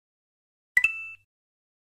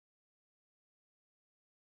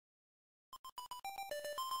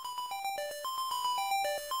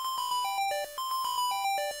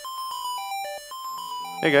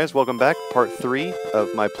Hey guys, welcome back. Part 3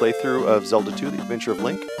 of my playthrough of Zelda II, The Adventure of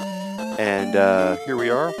Link. And here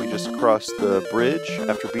we are. We just crossed the bridge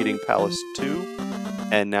after beating Palace 2.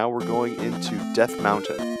 And now we're going into Death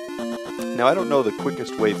Mountain. Now I don't know the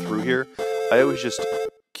quickest way through here. I always just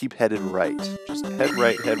keep headed right. Just head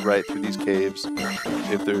right through these caves.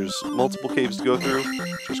 If there's multiple caves to go through,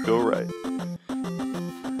 just go right.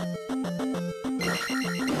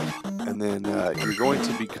 And then you're going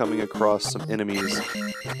to be coming across some enemies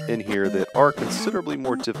in here that are considerably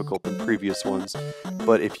more difficult than previous ones,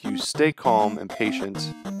 but if you stay calm and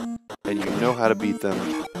patient and you know how to beat them,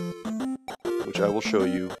 which I will show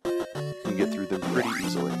you, you can get through them pretty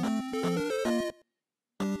easily.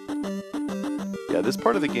 Yeah, this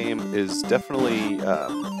part of the game is definitely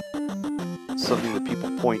something that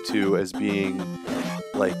people point to as being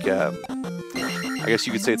like, I guess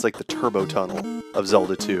you could say it's like the turbo tunnel of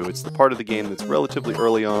Zelda II. It's the part of the game that's relatively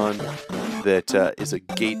early on that is a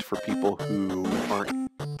gate for people who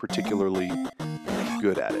aren't particularly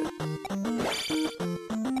good at it.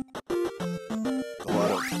 A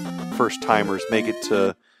lot of first-timers make it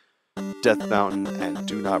to Death Mountain and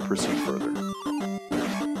do not proceed further.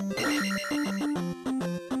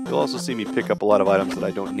 You'll also see me pick up a lot of items that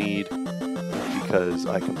I don't need because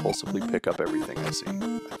I compulsively pick up everything I see.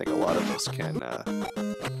 I think a lot of us can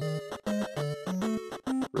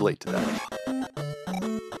relate to that.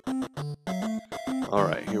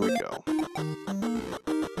 Alright, here we go.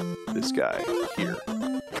 This guy here.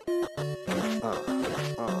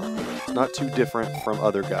 It's not too different from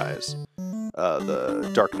other guys. The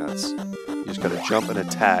Dark Nuts. You just gotta jump and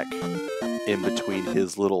attack in between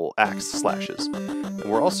his little axe slashes. And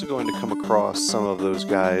we're also going to come across some of those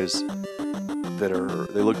guys that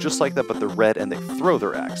they look just like that, but they're red and they throw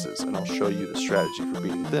their axes. And I'll show you the strategy for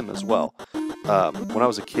beating them as well. When I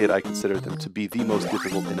was a kid, I considered them to be the most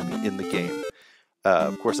difficult enemy in the game.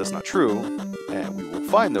 Of course, that's not true, and we will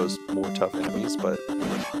find those more tough enemies, but...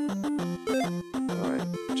 Alright,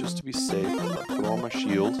 just to be safe, I'll throw on my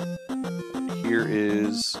shield. Here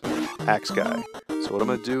is Axe Guy. So what I'm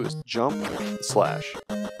going to do is jump and slash.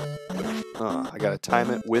 I gotta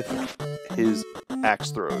time it with his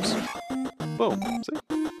axe throws. Boom, see?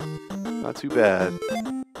 Not too bad.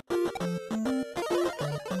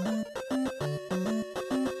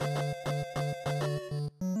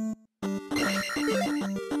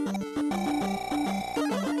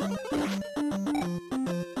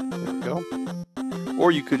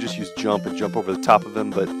 Or you could just use jump and jump over the top of them,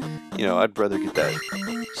 but, you know, I'd rather get that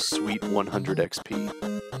sweet 100 XP.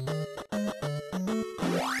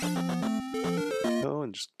 Go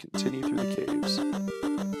and just continue through the caves.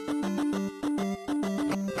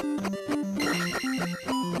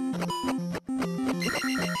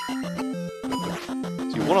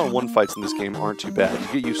 See, one-on-one fights in this game aren't too bad.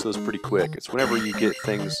 You get used to those pretty quick. It's whenever you get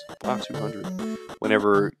things... Wow, 200.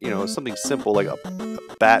 Whenever, you know, something simple like a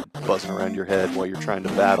bat buzzing around your head while you're trying to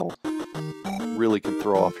battle really can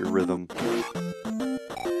throw off your rhythm.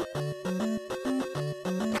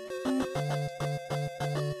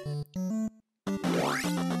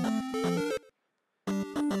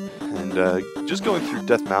 And just going through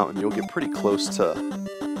Death Mountain, you'll get pretty close to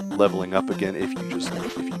leveling up again if you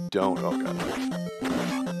don't. Oh god.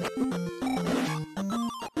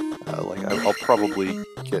 I'll probably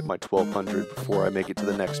get my 1200 before I make it to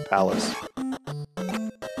the next palace.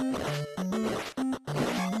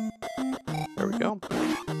 There we go.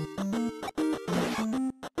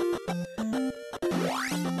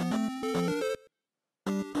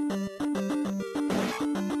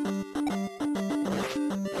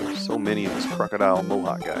 So many of these crocodile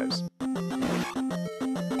mohawk guys.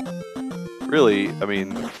 Really, I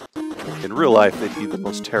mean, in real life, they'd be the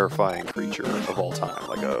most terrifying creature of all time.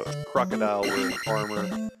 Like a crocodile wearing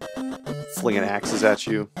armor, slinging axes at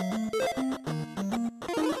you.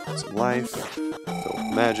 Some life, filled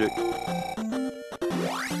with magic.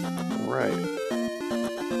 Alright.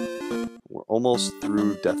 We're almost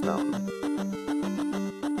through Death Mountain.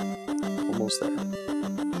 Almost there.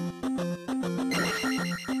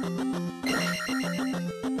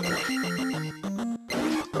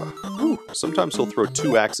 Sometimes he'll throw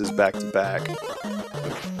two axes back to back.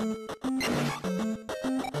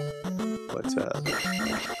 But,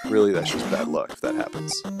 really that's just bad luck if that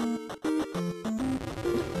happens.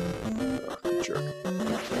 Jerk.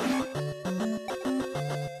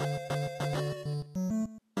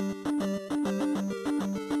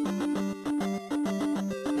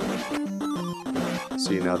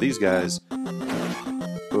 See, now these guys,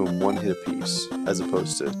 boom, one hit apiece, as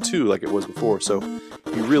opposed to two like it was before, so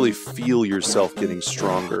you really feel yourself getting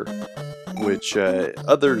stronger, which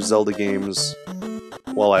other Zelda games,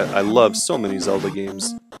 while I love so many Zelda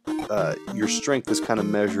games, your strength is kind of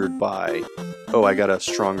measured by, oh, I got a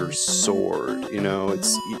stronger sword. You know,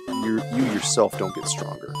 it's you yourself don't get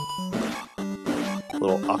stronger.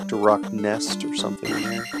 Little Octorok nest or something in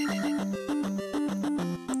there.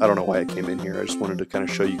 I don't know why I came in here. I just wanted to kind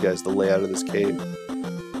of show you guys the layout of this cave.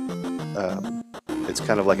 It's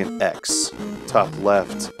kind of like an X. Top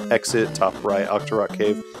left, exit. Top right, Octorok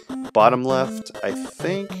cave. Bottom left, I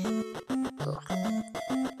think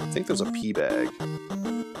there's a pea bag.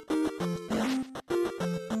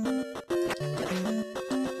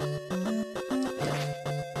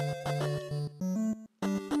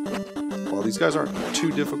 Well, these guys aren't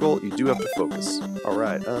too difficult. You do have to focus. All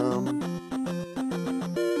right.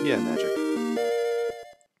 Yeah, magic.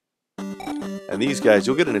 And these guys,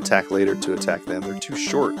 you'll get an attack later to attack them. They're too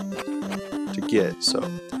short to get, so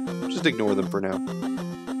just ignore them for now.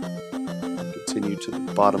 Continue to the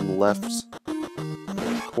bottom left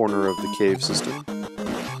corner of the cave system.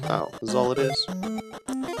 Oh, this is all it is?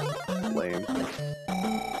 Lame.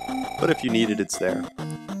 But if you need it, it's there.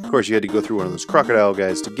 Of course, you had to go through one of those crocodile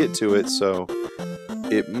guys to get to it, so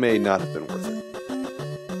it may not have been worth it.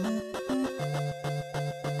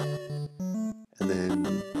 And then,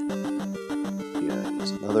 yeah,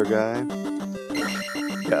 there's another guy.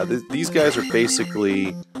 Yeah, these guys are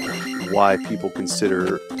basically why people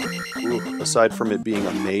consider, aside from it being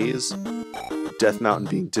a maze, Death Mountain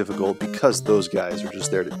being difficult, because those guys are just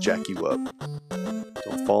there to jack you up.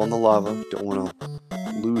 Don't fall in the lava, don't want to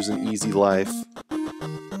lose an easy life. There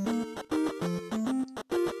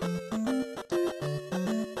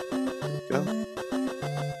we go.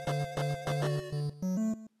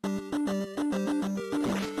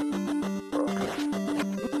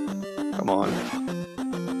 Come on.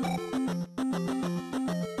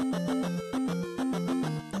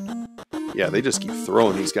 Yeah, they just keep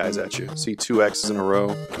throwing these guys at you. See, 2 X's in a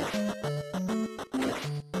row.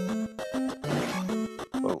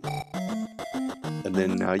 Boom. And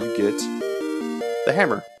then now you get the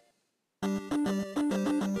hammer.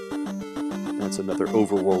 That's another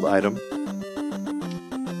overworld item.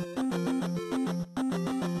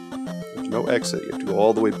 There's no exit. You have to go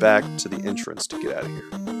all the way back to the entrance to get out of here.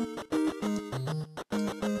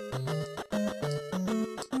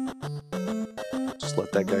 Just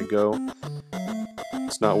let that guy go.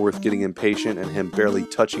 It's not worth getting impatient and him barely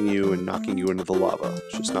touching you and knocking you into the lava.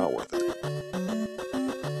 It's just not worth it.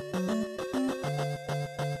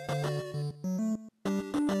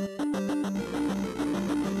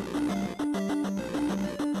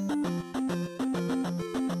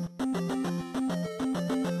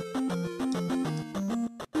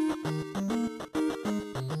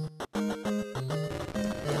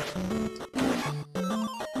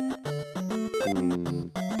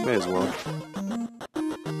 May as well.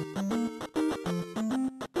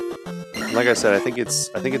 Like I said, I think it's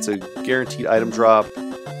a guaranteed item drop.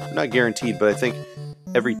 Not guaranteed, but I think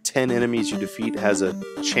every 10 enemies you defeat has a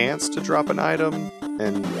chance to drop an item,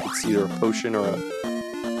 and it's either a potion or a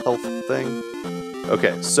health thing.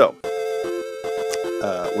 Okay, so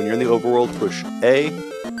when you're in the overworld, push A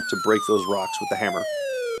to break those rocks with the hammer.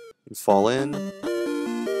 You fall in,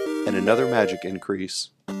 and another magic increase.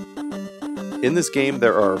 In this game,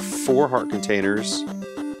 there are 4 heart containers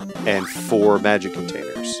and 4 magic containers.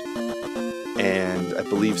 And I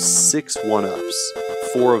believe 6 1-ups,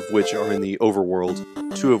 4 of which are in the overworld,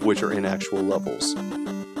 2 of which are in actual levels.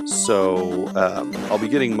 So I'll be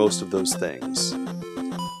getting most of those things.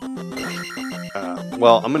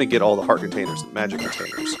 Well, I'm going to get all the heart containers and magic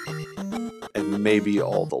containers, and maybe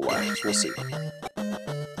all the lives. We'll see.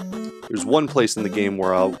 There's one place in the game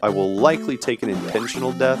where I will likely take an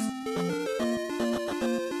intentional death,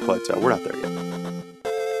 but we're not there yet.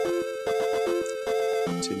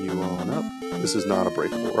 Continue on up. This is not a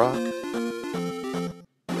breakable rock.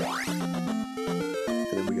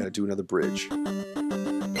 And then we gotta do another bridge. Boom.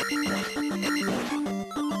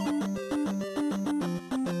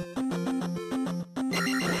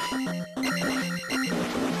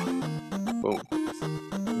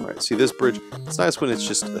 Alright, see this bridge? It's nice when it's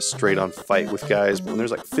just a straight-on fight with guys, but when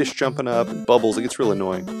there's like fish jumping up and bubbles, it gets real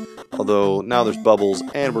annoying. Although, now there's bubbles,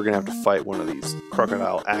 and we're gonna have to fight one of these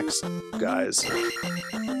crocodile axe guys.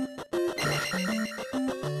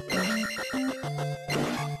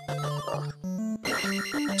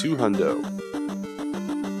 2 hundo.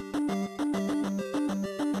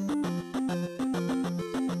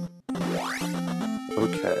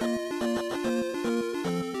 Okay.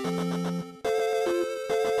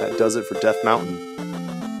 That does it for Death Mountain.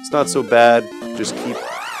 It's not so bad. Just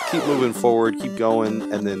keep moving forward, keep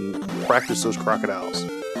going, and then practice those crocodiles.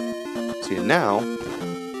 See, and now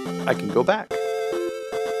I can go back.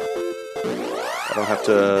 I don't have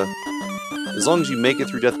to... As long as you make it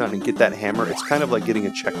through Death Mountain and get that hammer, it's kind of like getting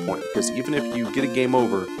a checkpoint, because even if you get a game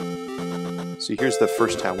over... See, here's the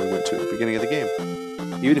first town we went to at the beginning of the game.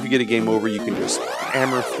 Even if you get a game over, you can just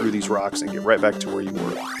hammer through these rocks and get right back to where you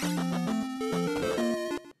were.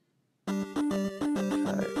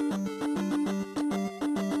 Okay.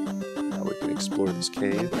 Now we can explore this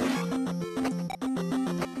cave.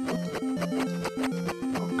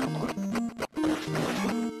 Oh, come on.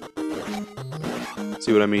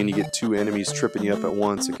 See what I mean? You get two enemies tripping you up at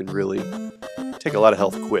once. It can really take a lot of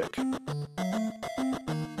health quick.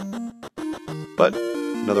 But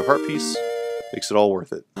another heart piece makes it all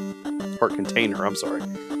worth it. Heart container, I'm sorry.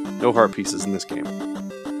 No heart pieces in this game.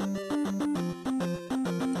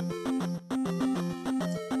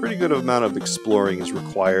 Pretty good amount of exploring is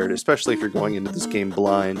required, especially if you're going into this game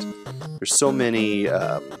blind. There's so many,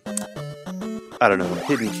 I don't know,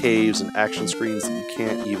 hidden caves and action screens that you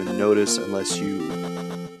can't even notice unless you have,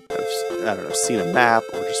 I don't know, seen a map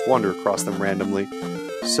or just wander across them randomly.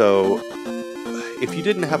 So, if you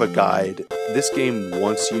didn't have a guide, this game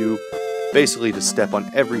wants you basically to step on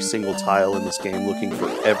every single tile in this game, looking for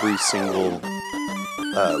every single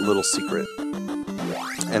little secret.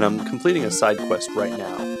 And I'm completing a side quest right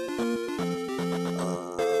now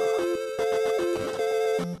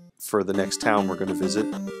for the next town we're going to visit.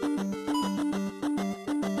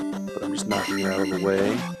 But I'm just knocking it out of the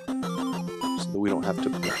way so that we don't have to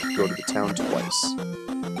go to the town twice.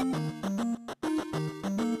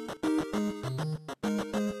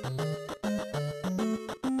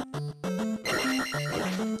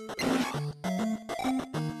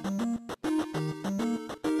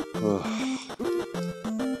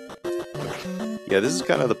 Yeah, this is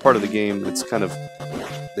kind of the part of the game that's kind of...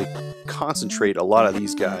 They concentrate a lot of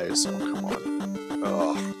these guys... Oh, come on.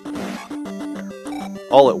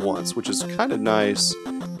 All at once, which is kind of nice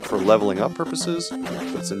for leveling up purposes,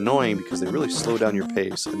 but it's annoying because they really slow down your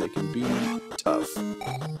pace, and they can be tough.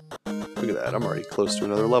 Look at that, I'm already close to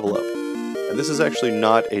another level up. And this is actually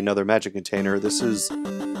not another magic container. This is, I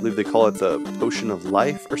believe they call it the Potion of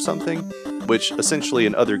Life or something, which essentially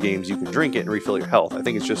in other games you can drink it and refill your health. I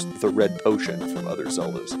think it's just the red potion from other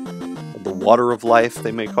Zeldas. The Water of Life,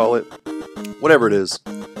 they may call it. Whatever it is,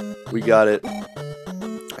 we got it, and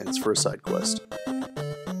it's for a side quest.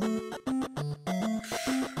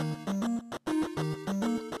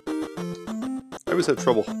 I always have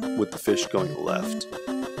trouble with the fish going left.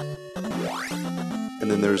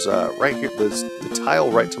 And then there's right here, there's the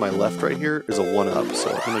tile right to my left right here is a 1-up, so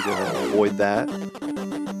I'm going to go ahead and avoid that.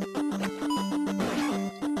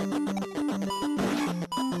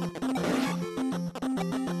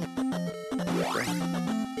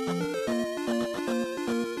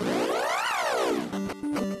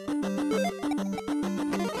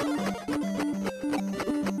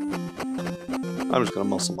 I'm just going to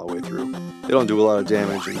muscle my way through. They don't do a lot of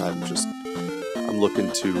damage, and I'm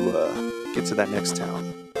looking to get to that next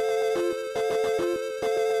town.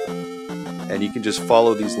 And you can just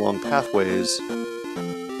follow these long pathways,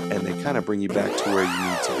 and they kind of bring you back to where you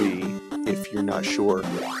need to be if you're not sure.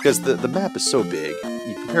 Because the map is so big,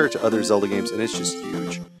 you compare it to other Zelda games, and it's just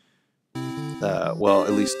huge. Well,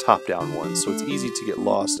 at least top-down ones, so it's easy to get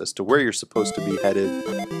lost as to where you're supposed to be headed.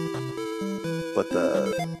 But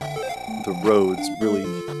the roads really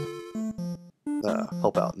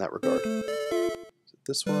help out in that regard. Is it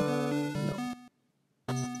this one? No.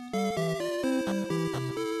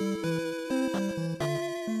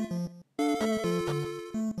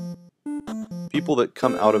 People that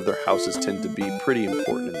come out of their houses tend to be pretty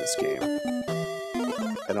important in this game.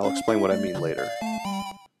 And I'll explain what I mean later.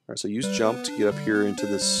 Alright, so use jump to get up here into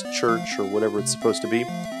this church or whatever it's supposed to be.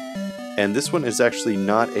 And this one is actually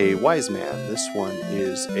not a wise man. This one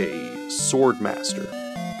is a sword master.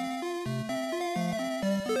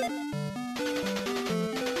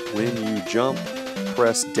 When you jump,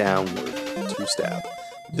 press downward to stab.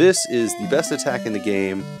 This is the best attack in the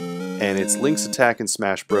game, and it's Link's attack in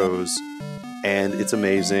Smash Bros. And it's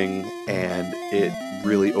amazing, and it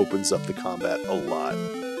really opens up the combat a lot.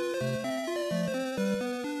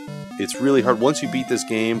 It's really hard. Once you beat this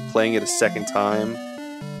game, playing it a second time,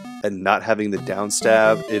 and not having the down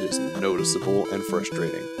stab, it is noticeable and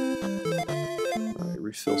frustrating. Alright,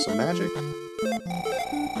 refill some magic.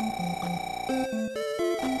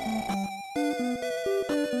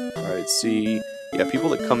 Alright, see, yeah, people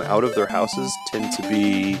that come out of their houses tend to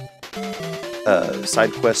be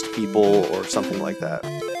side quest people or something like that.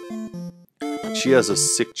 She has a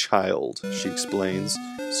sick child, she explains,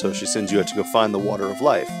 so she sends you out to go find the Water of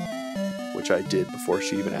Life, which I did before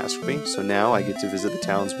she even asked me. So now I get to visit the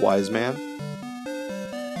town's wise man.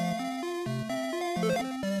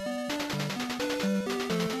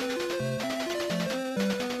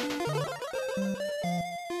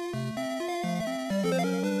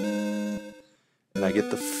 I get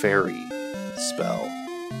the fairy spell,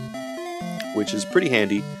 which is pretty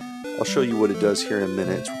handy. I'll show you what it does here in a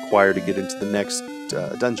minute. It's required to get into the next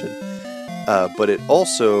dungeon. But it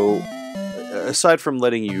also, aside from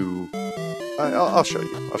letting you... I'll show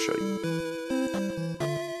you. I'll show you.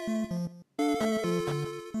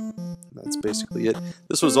 That's basically it.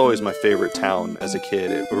 This was always my favorite town as a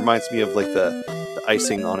kid. It reminds me of like the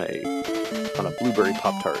icing on a blueberry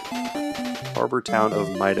Pop-Tart. Harbor town of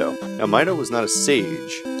Mido. Now Mido was not a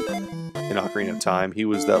sage in Ocarina of Time. He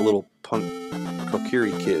was that little punk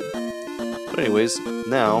Kokiri kid. But anyways,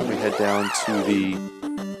 now we head down to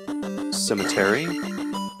the cemetery.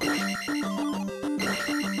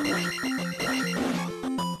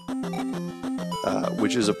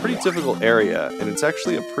 Which is a pretty difficult area, and it's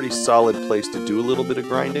actually a pretty solid place to do a little bit of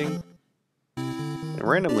grinding. And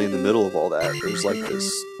randomly in the middle of all that, there's like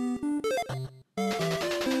this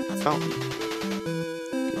fountain.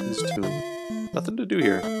 Kitten's tomb. Nothing to do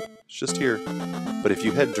here. It's just here. But if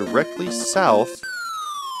you head directly south...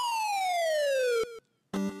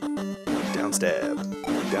 Down stab.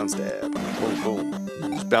 Down stab. Boom, boom. You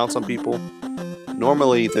just bounce on people.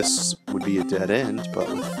 Normally this would be a dead end, but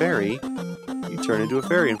with Fairy, you turn into a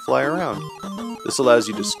fairy and fly around. This allows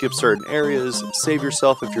you to skip certain areas, save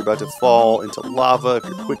yourself if you're about to fall into lava, if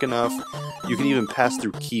you're quick enough. You can even pass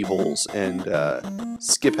through keyholes and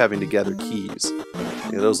skip having to gather keys.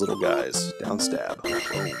 Look at those little guys. Down stab. Boom.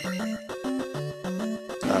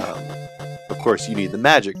 Of course, you need the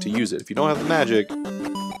magic to use it. If you don't have the magic, then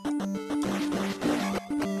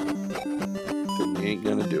you ain't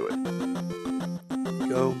gonna do it.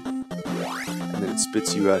 Go. And then it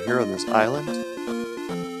spits you out here on this island.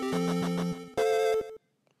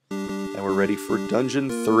 And we're ready for Dungeon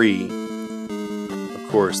 3. Of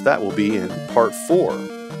course, that will be in Part 4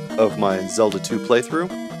 of my Zelda 2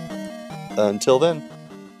 playthrough. Until then.